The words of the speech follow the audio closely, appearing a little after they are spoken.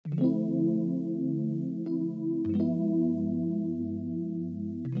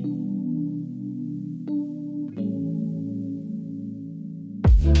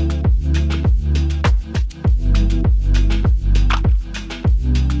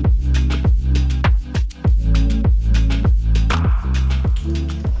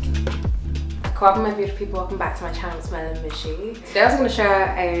Welcome my beautiful people, welcome back to my channel, Smelling Mishy. Today I was going to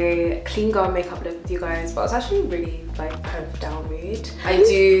share a clean girl makeup look with you guys, but I was actually really like kind of down mood. I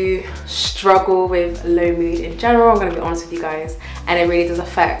do struggle with low mood in general, I'm going to be honest with you guys, and it really does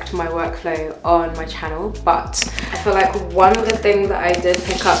affect my workflow on my channel. But I feel like one of the things that I did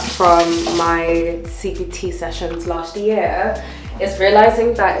pick up from my CPT sessions last year is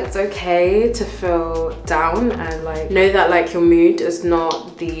realizing that it's okay to feel down and like know that like your mood is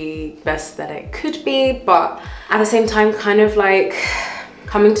not the best that it could be, but at the same time kind of like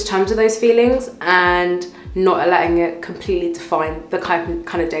coming to terms with those feelings and not letting it completely define the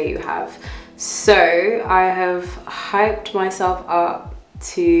kind of day you have. So I have hyped myself up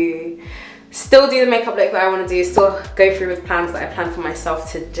to still do the makeup look that I want to do, still go through with plans that I planned for myself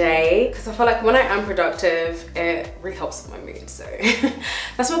today, because I feel like when I am productive it really helps with my mood. So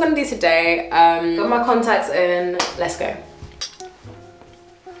that's what we're going to do today. Got my contacts in, let's go.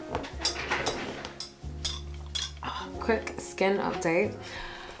 Quick skin update.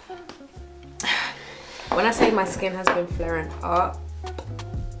 When I say my skin has been flaring up,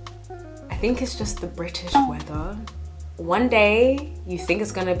 I think it's just the British weather. One day you think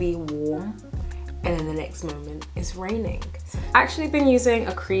it's gonna be warm and then the next moment it's raining. I've actually been using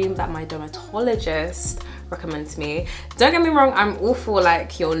a cream that my dermatologist recommended to me. Don't get me wrong, I'm all for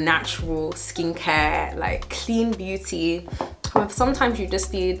like your natural skincare, like clean beauty. However, sometimes you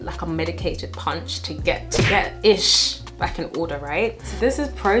just need like a medicated punch to get ish back in order, right? So this is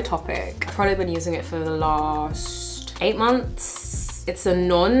Pro Topic. I've probably been using it for the last 8 months. It's a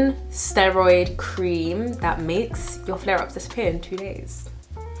non-steroid cream that makes your flare-ups disappear in 2 days.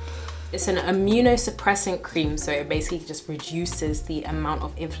 It's an immunosuppressant cream, so it basically just reduces the amount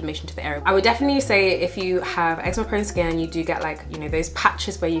of inflammation to the area. I would definitely say if you have eczema-prone skin and you do get like, you know, those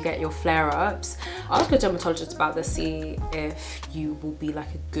patches where you get your flare-ups, ask your dermatologist about this, see if you will be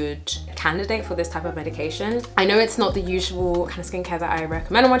like a good candidate for this type of medication. I know it's not the usual kind of skincare that I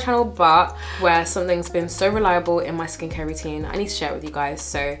recommend on my channel, but where something's been so reliable in my skincare routine, I need to share it with you guys.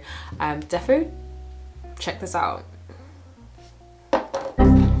 So defo, check this out.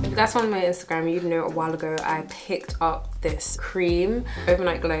 If you guys follow my Instagram, you know a while ago I picked up this cream,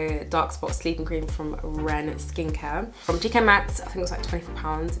 Overnight Glow Dark Spot Sleeping Cream from Ren Skincare. From TK Maxx, I think it was like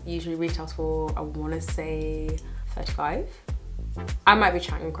 £24. Usually retails for, I want to say 35. I might be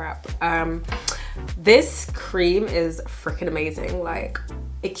chatting crap. This cream is freaking amazing. Like,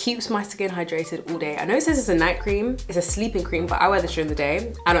 it keeps my skin hydrated all day. I know it says it's a night cream, it's a sleeping cream, but I wear this during the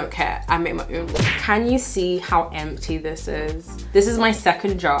day. I don't care, I make my own. Can you see how empty this is? This is my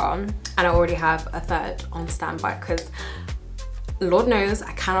second jar and I already have a third on standby because Lord knows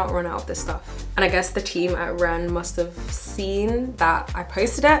I cannot run out of this stuff. And I guess the team at Ren must have seen that I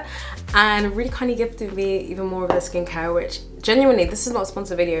posted it and really kind of gifted me even more of the skincare, which genuinely, this is not a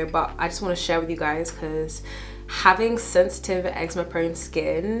sponsored video, but I just want to share with you guys because having sensitive eczema-prone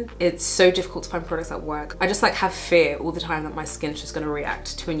skin, it's so difficult to find products that work. I just like have fear all the time that my skin's just gonna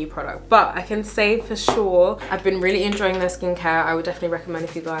react to a new product. But I can say for sure, I've been really enjoying their skincare. I would definitely recommend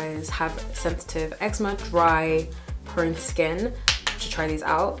if you guys have sensitive eczema, dry, prone skin, to try these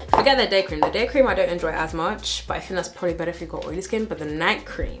out. Forget their day cream. The day cream I don't enjoy as much, but I think that's probably better if you've got oily skin. But the night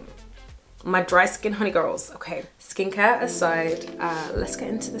cream, my dry skin honey girls. Okay, skincare aside, let's get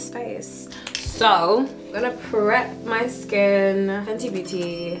into this face. So I'm gonna prep my skin. Fenty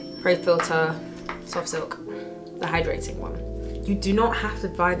Beauty Pro Filt'r Soft Silk, the hydrating one. You do not have to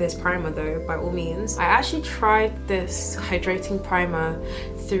buy this primer though, by all means. I actually tried this hydrating primer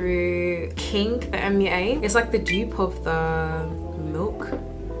through Kink, the MUA. It's like the dupe of the Milk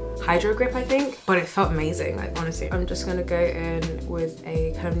Hydro Grip, I think, but it felt amazing, like honestly. I'm just gonna go in with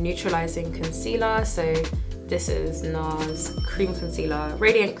a kind of neutralizing concealer. So this is NARS Cream Concealer,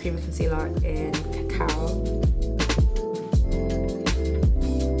 Radiant Cream Concealer in Cacao.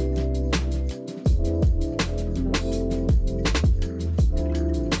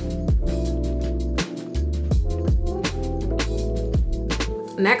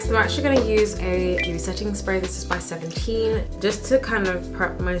 Next, I'm actually going to use a dewy setting spray. This is by 17, just to kind of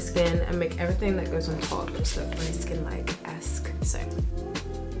prep my skin and make everything that goes on top just look very skin-like-esque. So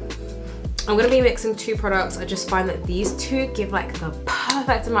I'm going to be mixing two products. I just find that these two give like the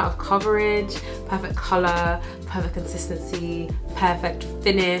perfect amount of coverage, perfect color, perfect consistency, perfect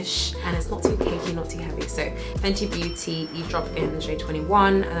finish, and it's not too cakey, not too heavy. So Fenty Beauty Eavesdrop in the shade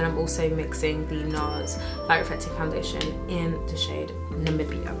 21, and then I'm also mixing the NARS Light Reflecting Foundation in the shade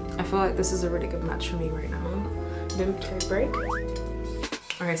Namibia. I feel like this is a really good match for me right now. Lymph break.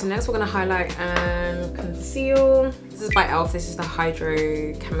 Okay, so next we're gonna highlight and conceal. This is by e.l.f. This is the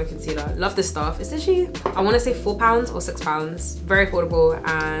Hydro Camo Concealer. Love this stuff. It's literally, I wanna say £4 or £6. Very affordable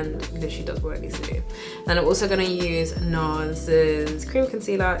and literally does what it needs to do. Then I'm also gonna use NARS's cream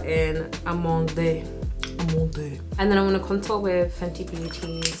concealer in Amande. And then I'm gonna contour with Fenty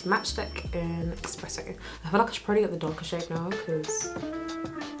Beauty's Matchstick in Espresso. I feel like I should probably get the darker shade now because,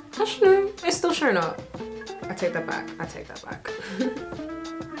 actually no, it's still showing up. I take that back, I take that back.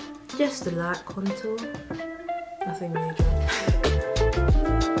 Just a light contour, nothing major.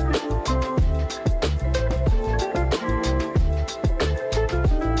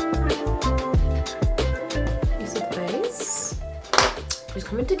 You see the base? It's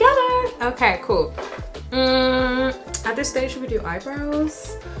coming together. Okay, cool. At this stage, should we do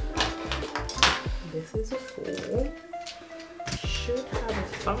eyebrows? This is a 4. Should have a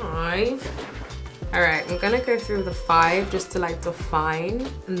 5. All right, I'm gonna go through the 5 just to like define,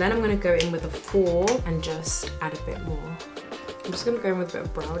 and then I'm gonna go in with a 4 and just add a bit more. I'm just gonna go in with a bit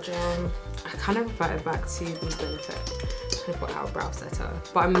of brow gel. I kind of reverted back to the Benefit 24-hour brow setter,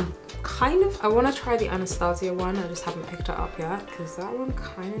 but I wanna try the Anastasia one. I just haven't picked it up yet because that one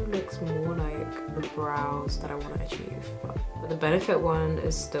kind of looks more like the brows that I wanna achieve. But the Benefit one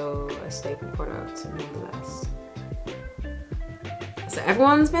is still a staple product nonetheless. So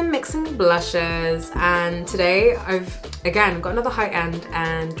everyone's been mixing blushes, and today I've again got another high-end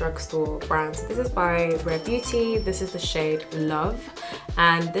and drugstore brand. So this is by Rare Beauty. This is the shade Love,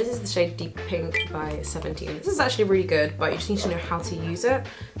 and this is the shade Deep Pink by 17. This is actually really good, but you just need to know how to use it.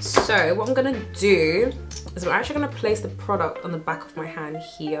 So what I'm gonna do is I'm actually gonna place the product on the back of my hand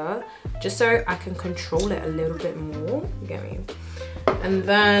here, just so I can control it a little bit more. You get me? And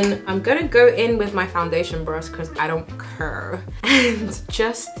then I'm gonna go in with my foundation brush because I don't care, and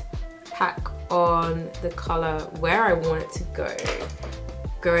just pack on the color where I want it to go.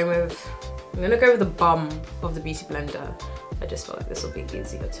 I'm gonna go with the bum of the Beauty Blender. I just feel like this will be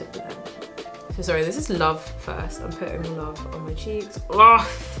easier to blend. So sorry, this is Love first. I'm putting Love on my cheeks. Oh,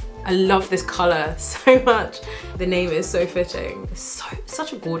 I love this color so much. The name is so fitting. It's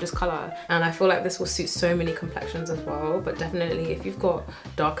such a gorgeous color, and I feel like this will suit so many complexions as well, but definitely if you've got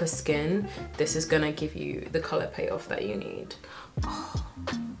darker skin, this is gonna give you the color payoff that you need. Oh,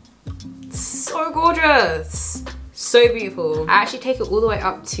 so gorgeous, so beautiful. I actually take it all the way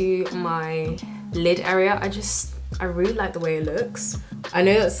up to my lid area. I really like the way it looks. I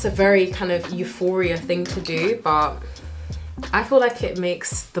know that's a very kind of euphoria thing to do, but I feel like it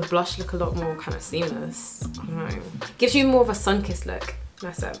makes the blush look a lot more kind of seamless. I don't know. Gives you more of a sun-kissed look.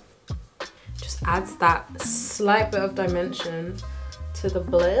 That's it. Just adds that slight bit of dimension to the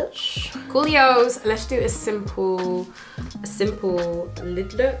blush. Coolios, let's do a simple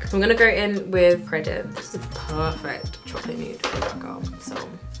lid look. So I'm gonna go in with Credit. This is a perfect chocolate nude for that girl. So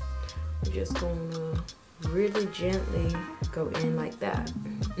we're just gonna really gently go in like that.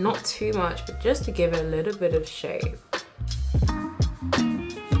 Not too much, but just to give it a little bit of shape.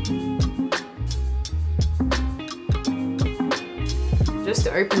 Just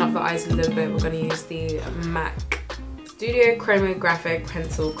to open up the eyes a little bit, we're going to use the MAC Studio Chromographic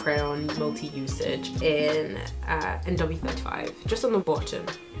Pencil Crayon Multi-Usage in NW35, just on the bottom.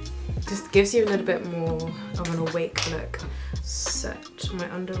 Just gives you a little bit more of an awake look. Set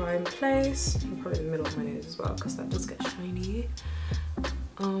my under eye in place, probably the middle of my nose as well, because that does get shiny.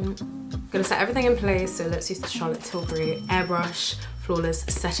 Gonna set everything in place, so let's use the Charlotte Tilbury Airbrush Flawless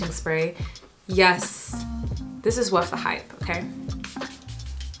Setting Spray. Yes, this is worth the hype, okay?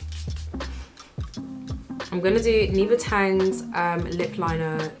 I'm gonna do Neva Tang's lip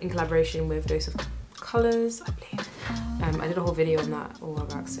liner in collaboration with Dose of Colors, I believe. I did a whole video on that a while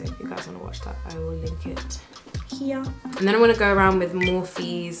back, so if you guys wanna watch that, I will link it here. And then I'm gonna go around with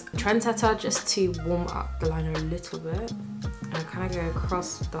Morphe's Trendsetter just to warm up the liner a little bit. And I kind of go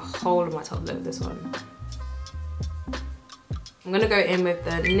across the whole of my top lip with this one. I'm gonna go in with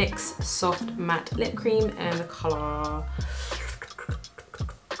the NYX Soft Matte Lip Cream in the color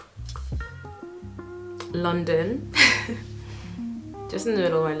London. Just in the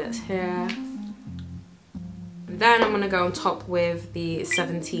middle of my lips here. And then I'm gonna go on top with the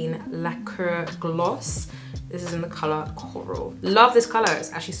 17 Lacquer Gloss. This is in the color Coral. Love this color,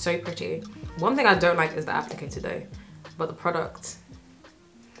 it's actually so pretty. One thing I don't like is the applicator though, but the product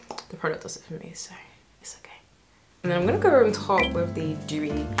does it for me, so it's okay. And then I'm gonna go on top with the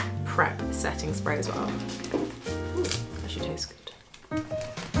Dewy Prep Setting Spray as well. Ooh, actually tastes good.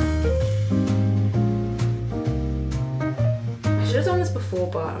 I should have done this before,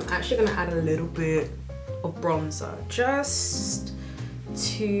 but I'm actually gonna add a little bit of bronzer just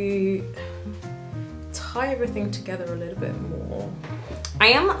to tie everything together a little bit more. I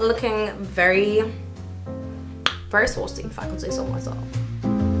am looking very, very saucy, if I can say so myself.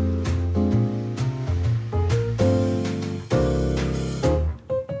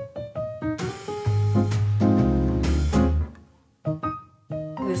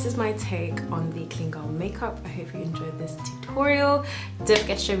 This is my take on the clean girl makeup. I hope you enjoyed this tutorial. Don't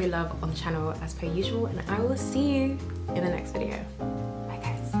forget to show me love on the channel as per usual, and I will see you in the next video.